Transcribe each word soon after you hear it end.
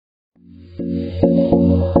Dr.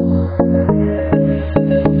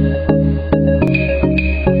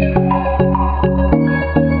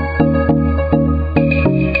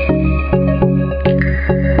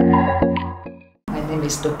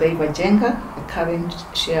 Eva Njenga, the current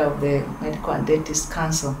chair of the Medical and Dentist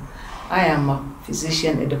Council. I am a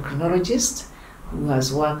physician endocrinologist who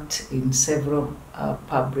has worked in several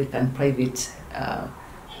public and private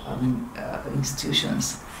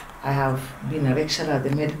institutions. I have been a lecturer at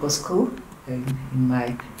the medical school in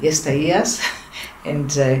my yesteryears,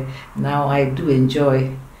 and now I do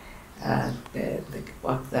enjoy the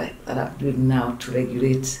work that I'm doing now to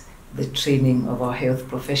regulate the training of our health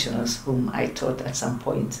professionals, whom I taught at some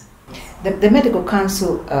point. The Medical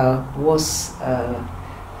Council was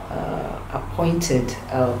appointed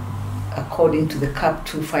according to the Cap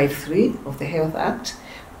 253 of the Health Act,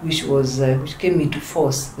 which came into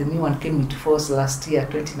force. The new one came into force last year,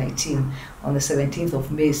 2019, on the 17th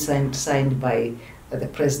of May, signed by the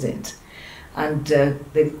President. And the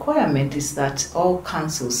requirement is that all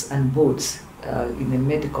councils and boards in the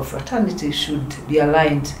medical fraternity should be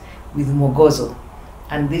aligned with Mwongozo,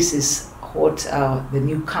 and this is what the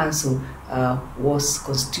new council was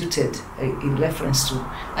constituted in reference to.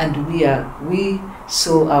 And we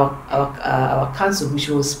saw our council, which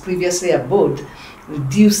was previously a board,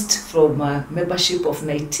 reduced from a membership of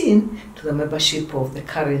 19 to the membership of the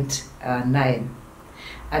current 9.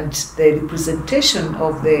 And the representation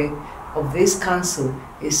of this council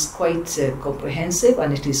is quite comprehensive,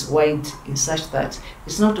 and it is wide in such that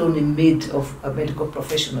it's not only made of medical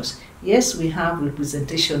professionals. Yes, we have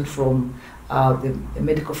representation from the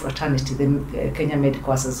medical fraternity, the Kenya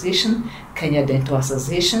Medical Association, Kenya Dental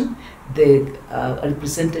Association, the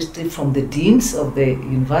representative from the deans of the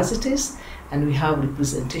universities, and we have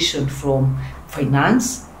representation from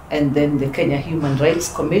finance, and then the Kenya Human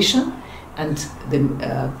Rights Commission, and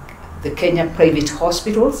the Kenya private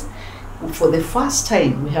hospitals. For the first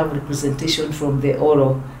time, we have representation from the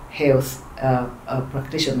oral health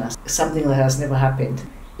practitioners, something that has never happened.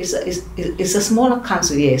 It's a smaller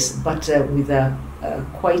council, yes, but with a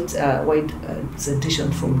quite wide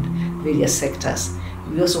representation from various sectors.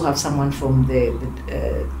 We also have someone from the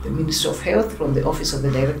Ministry of Health, from the Office of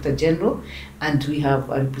the Director General, and we have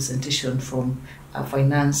a representation from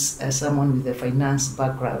finance, someone with a finance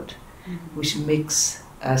background, which makes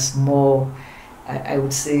us more, I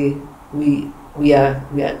would say, we are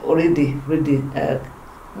already ready,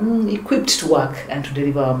 equipped to work and to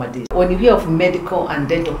deliver our mandate. When you hear of Medical and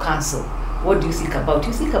Dental Council, what do you think about?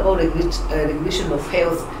 You think about regulation of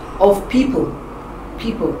health of people.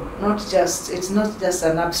 It's not just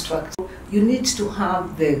an abstract. You need to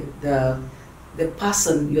have the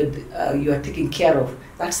person you are taking care of.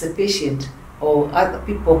 That's the patient or other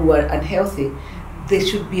people who are unhealthy. They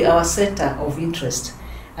should be our center of interest.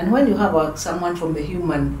 And when you have someone from the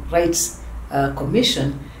Human Rights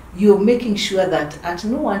Commission, you're making sure that at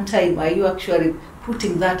no one time are you actually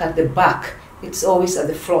putting that at the back. It's always at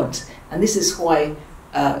the front. And this is why,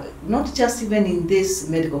 not just even in this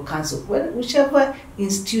medical council, whichever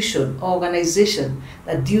institution or organization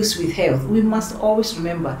that deals with health, we must always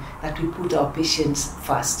remember that we put our patients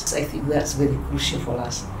first. I think that's very crucial for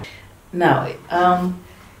us. Now,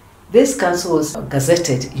 this council was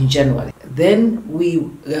gazetted in January. Then we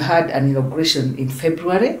had an inauguration in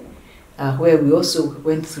February, where we also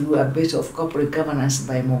went through a bit of corporate governance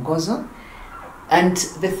by Mwongozo. And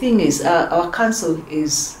the thing is, our council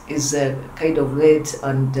is kind of led,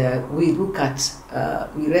 and we look at,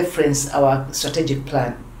 we reference our strategic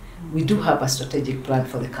plan. We do have a strategic plan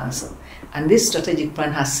for the council. And this strategic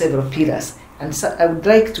plan has several pillars. And so I would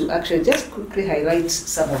like to actually just quickly highlight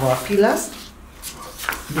some of our pillars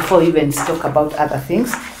before we even talk about other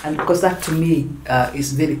things, and because that to me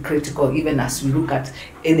is very critical, even as we look at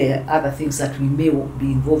any other things that we may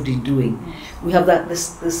be involved in doing. We have the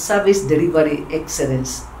service delivery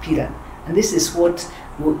excellence pillar, and this is what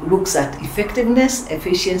looks at effectiveness,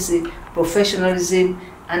 efficiency, professionalism,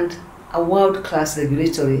 and a world-class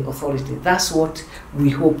regulatory authority. That's what we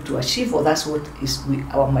hope to achieve, or that's what is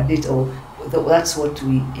our mandate, or that's what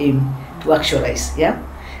we aim to actualize. Yeah.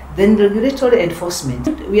 Then regulatory enforcement.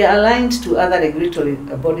 We are aligned to other regulatory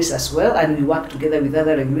bodies as well, and we work together with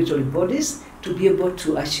other regulatory bodies to be able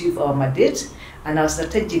to achieve our mandate. And our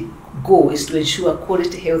strategic goal is to ensure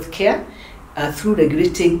quality health care through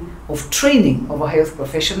regulating of training of our health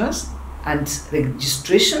professionals and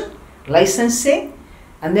registration, licensing,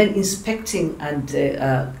 and then inspecting and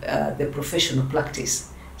the professional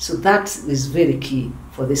practice. So that is very key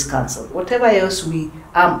for this council. Whatever else we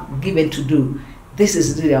are given to do, this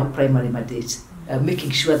is really our primary mandate,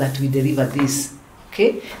 making sure that we deliver this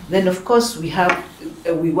Okay, then of course we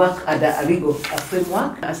work under a legal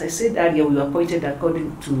framework. As I said earlier, we were appointed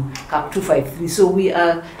according to CAP 253, so we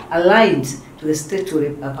are aligned to the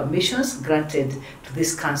statutory permissions granted to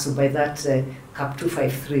this council by that CAP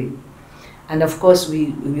 253. And of course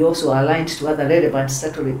we also are aligned to other relevant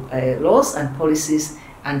statutory laws and policies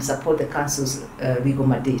and support the council's legal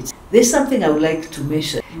mandate. There's something I would like to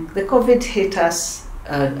mention. The COVID hit us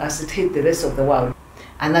as it hit the rest of the world.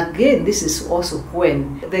 And again, this is also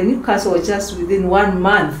when the new council was just within 1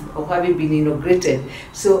 month of having been inaugurated.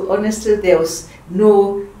 So honestly, there was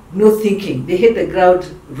no thinking. They hit the ground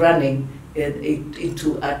running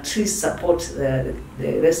into at least support the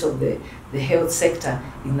rest of the health sector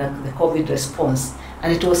in the COVID response.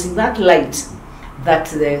 And it was in that light that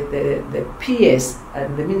the PS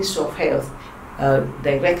and the Ministry of Health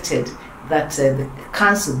directed that the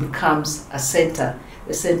council becomes a center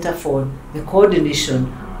for the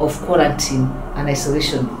coordination of quarantine and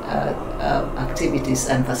isolation activities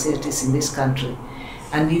and facilities in this country.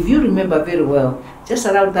 And if you remember very well, just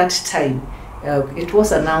around that time, it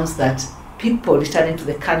was announced that people returning to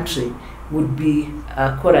the country would be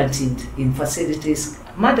quarantined in facilities,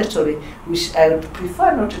 mandatory, which I would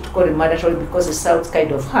prefer not to call it mandatory because it sounds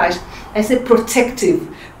kind of harsh. I say protective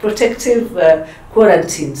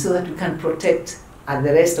quarantine, so that we can protect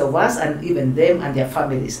the rest of us and even them and their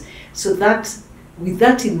families. So that, with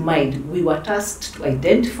that in mind, we were tasked to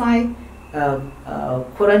identify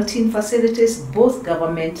quarantine facilities, both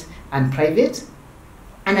government and private.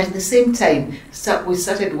 And at the same time, we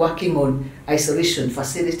started working on isolation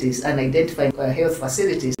facilities and identifying health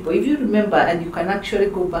facilities. But if you remember, and you can actually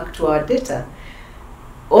go back to our data,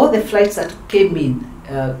 all the flights that came in,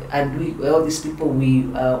 and all these people we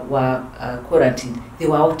were quarantined, they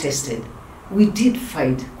were all tested. We did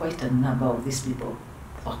find quite a number of these people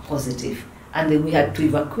were positive, and then we had to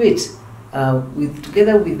evacuate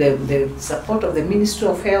together with the support of the Ministry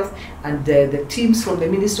of Health and the teams from the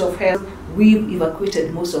Ministry of Health. We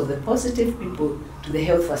evacuated most of the positive people to the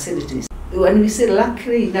health facilities. When we say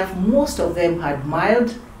luckily enough, most of them had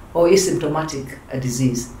mild or asymptomatic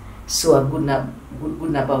disease, so a good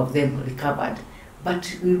number of them recovered.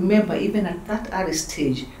 But we remember, even at that early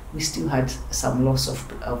stage, we still had some loss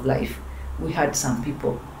of life. We had some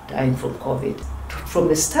people dying from COVID. From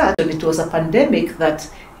the start, it was a pandemic that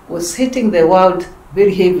was hitting the world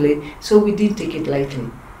very heavily, so we didn't take it lightly.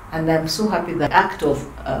 And I'm so happy that the act of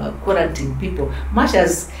quarantining people, much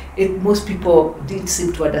as most people didn't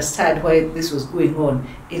seem to understand why this was going on,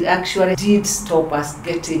 it actually did stop us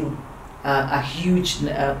getting a huge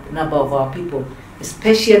number of our people,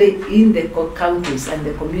 especially in the counties and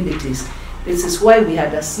the communities. This is why we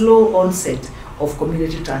had a slow onset of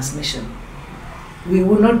community transmission. We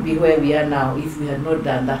would not be where we are now if we had not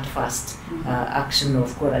done that fast action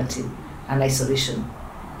of quarantine and isolation.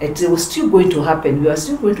 It was still going to happen. We were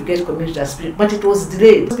still going to get community transmission, but it was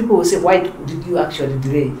delayed. People will say, why did you actually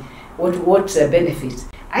delay? What benefit?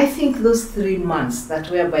 I think those 3 months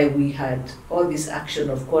whereby we had all this action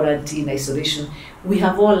of quarantine, isolation, we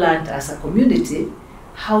have all learned as a community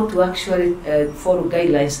how to actually follow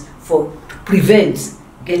guidelines to prevent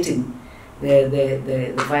getting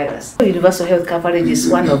the virus. Universal health coverage is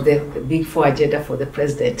one of the big 4 agenda for the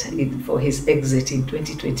president for his exit in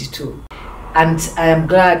 2022. And I am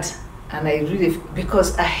glad, and I really,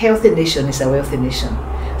 because a healthy nation is a wealthy nation.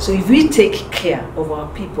 So if we take care of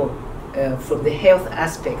our people from the health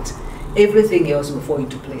aspect, everything else will fall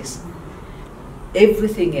into place.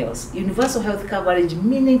 Everything else. Universal health coverage,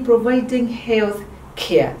 meaning providing health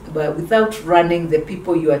care, but without running the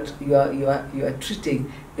people you are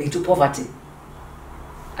treating into poverty.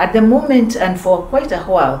 At the moment, and for quite a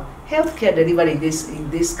while, healthcare delivery in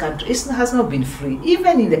this country has not been free.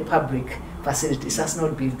 Even in the public facilities has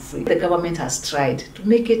not been free. The government has tried to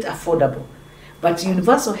make it affordable, but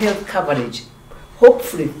universal health coverage,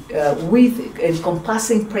 hopefully with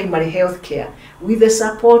encompassing primary health care, with the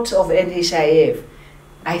support of NHIF,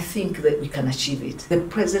 I think that we can achieve it. The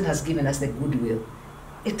president has given us the goodwill.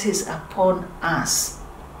 It is upon us,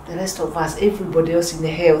 the rest of us, everybody else in the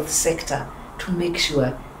health sector, to make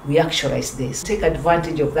sure we actualize this. Take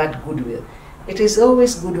advantage of that goodwill. It is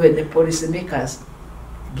always good when the policymakers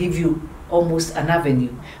give you almost an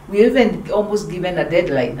avenue. We even almost given a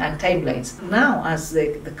deadline and timelines. Now, as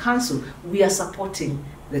the council, we are supporting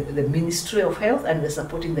the Ministry of Health and we're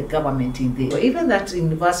supporting the government in this. Even that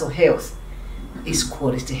universal health is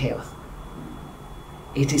quality health.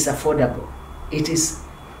 It is affordable. It is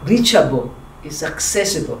reachable. It's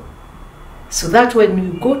accessible. So that when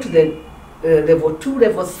you go to the level 2,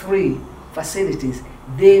 level 3 facilities,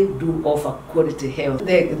 they do offer quality health.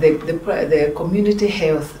 The community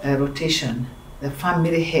health rotation the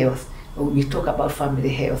family health. We talk about family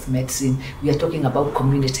health medicine. We are talking about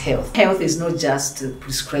community health. Health is not just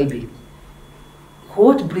prescribing.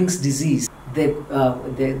 What brings disease? The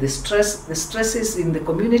stresses in the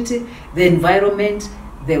community, the environment,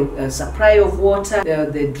 the supply of water,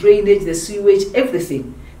 the drainage, the sewage,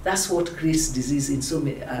 everything. That's what creates disease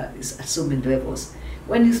in at so many levels.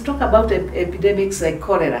 When you talk about epidemics like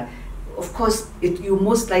cholera, of course, you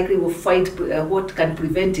most likely will find what can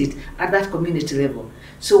prevent it at that community level.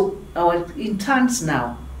 So our interns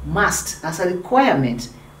now must, as a requirement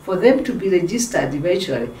for them to be registered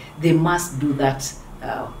eventually, they must do that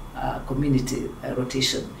community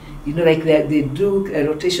rotation. You know, like they do a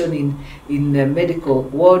rotation in medical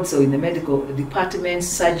wards or in the medical departments,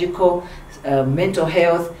 surgical, mental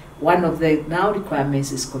health. One of the now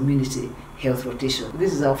requirements is community health rotation.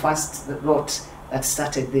 This is our first lot that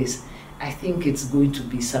started this. I think it's going to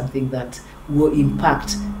be something that will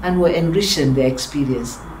impact and will enrich their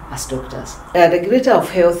experience as doctors. The regulator of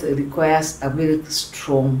health requires a very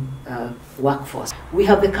strong workforce. We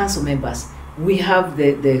have the council members, we have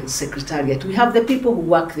the secretariat, we have the people who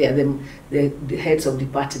work there, the heads of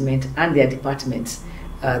department and their departments,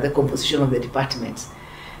 the composition of the departments.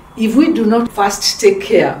 If we do not first take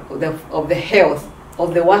care of the health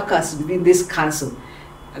of the workers within this council,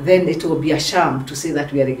 then it will be a sham to say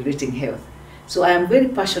that we are regulating health. So I am very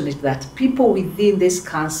passionate that people within this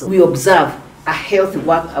council, we observe a healthy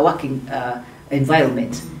working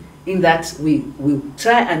environment, in that we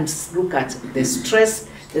try and look at the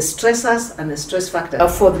stressors and the stress factor.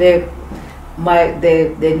 For the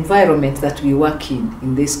environment that we work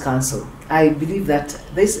in this council, I believe that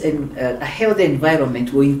a healthy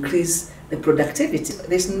environment will increase the productivity.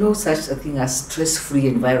 There's no such a thing as stress-free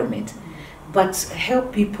environment, but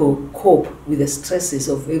help people cope with the stresses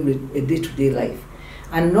of a day-to-day life,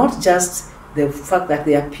 and not just the fact that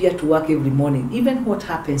they appear to work every morning, even what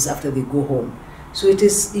happens after they go home. So it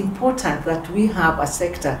is important that we have a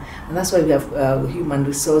sector, and that's why we have human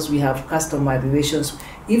resource, we have customer relations.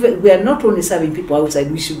 Even we are not only serving people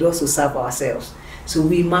outside, we should also serve ourselves. So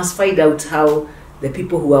we must find out how the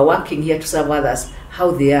people who are working here to serve others,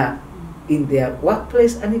 how they are in their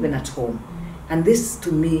workplace and even at home. And this,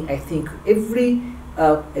 to me, I think every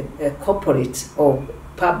corporate or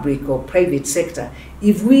public or private sector,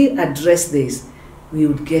 if we address this, we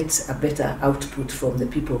would get a better output from the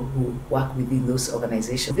people who work within those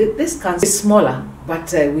organizations. This council is smaller,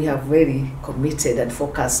 but we have very committed and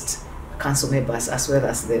focused council members as well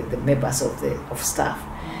as the members of staff.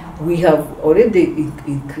 We have already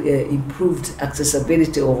improved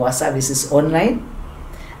accessibility of our services online,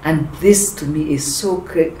 and this to me is so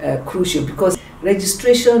crucial, because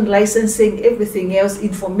registration, licensing, everything else,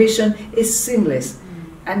 information is seamless.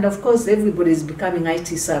 And of course, everybody is becoming IT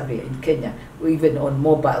savvy in Kenya, even on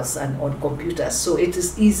mobiles and on computers. So it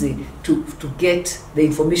is easy to get the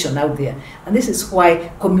information out there. And this is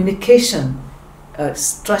why communication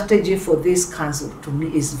strategy for this council, to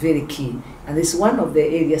me, is very key. And it's one of the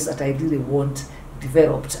areas that I really want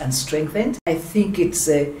developed and strengthened. I think it's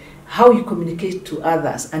how you communicate to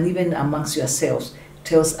others and even amongst yourselves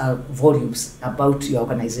tells volumes about your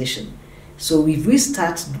organization. So if we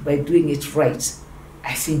start by doing it right,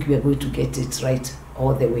 I think we are going to get it right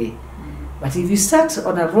all the way. But if you start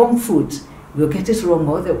on a wrong foot, you'll get it wrong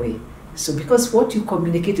all the way. So because what you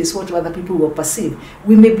communicate is what other people will perceive.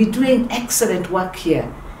 We may be doing excellent work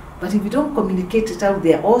here, but if you don't communicate it out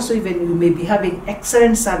there, also even you may be having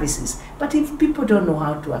excellent services, but if people don't know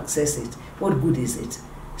how to access it, what good is it?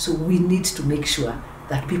 So we need to make sure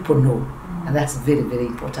that people know, and that's very, very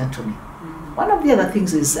important to me. One of the other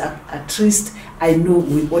things is, at least I know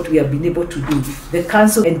with what we have been able to do, the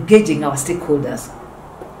council engaging our stakeholders.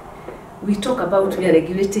 We talk about we are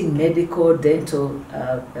regulating medical, dental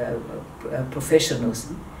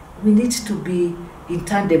professionals. We need to be in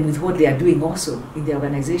tandem with what they are doing also in the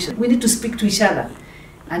organization. We need to speak to each other,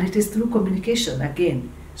 and it is through communication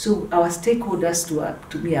again. So our stakeholders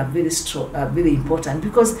to me are very strong, very important,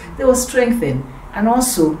 because they will strengthen and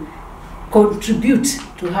also contribute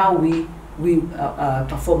to how we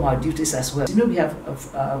perform our duties as well. You know, we have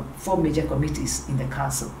 4 major committees in the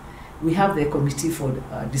council. We have the committee for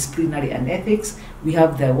disciplinary and ethics. We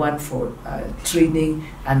have the one for training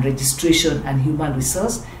and registration and human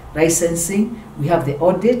resource, licensing. We have the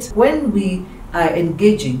audit. When we are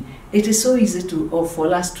engaging, it is so easy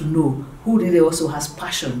for us to know who really also has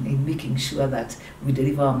passion in making sure that we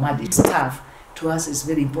deliver our mandate. Staff, to us, is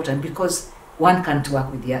very important, because one can't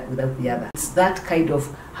work without the other. It's that kind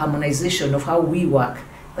of harmonization of how we work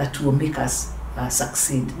that will make us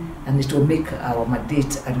succeed, and it will make our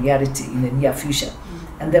mandate a reality in the near future.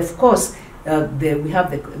 And of course, we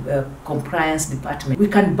have the compliance department. We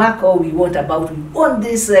can back all we want about, we want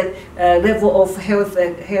this level of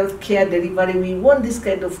health care delivery, we want this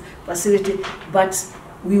kind of facility, but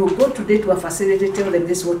we will go today to a facility, tell them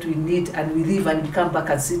this is what we need, and we leave and we come back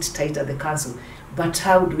and sit tight at the council. But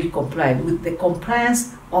how do we comply? With the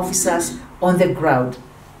compliance officers on the ground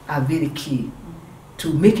are very key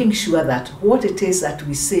to making sure that what it is that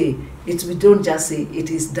we say, we don't just say it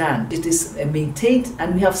is done. It is maintained,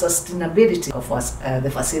 and we have sustainability of us,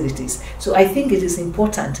 the facilities. So I think it is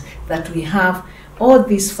important that we have all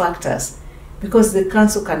these factors, because the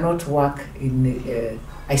council cannot work in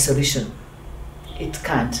isolation. It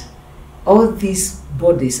can't. All these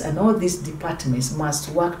bodies and all these departments must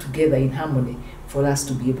work together in harmony for us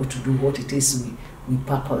to be able to do what it is we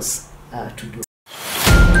purpose to do.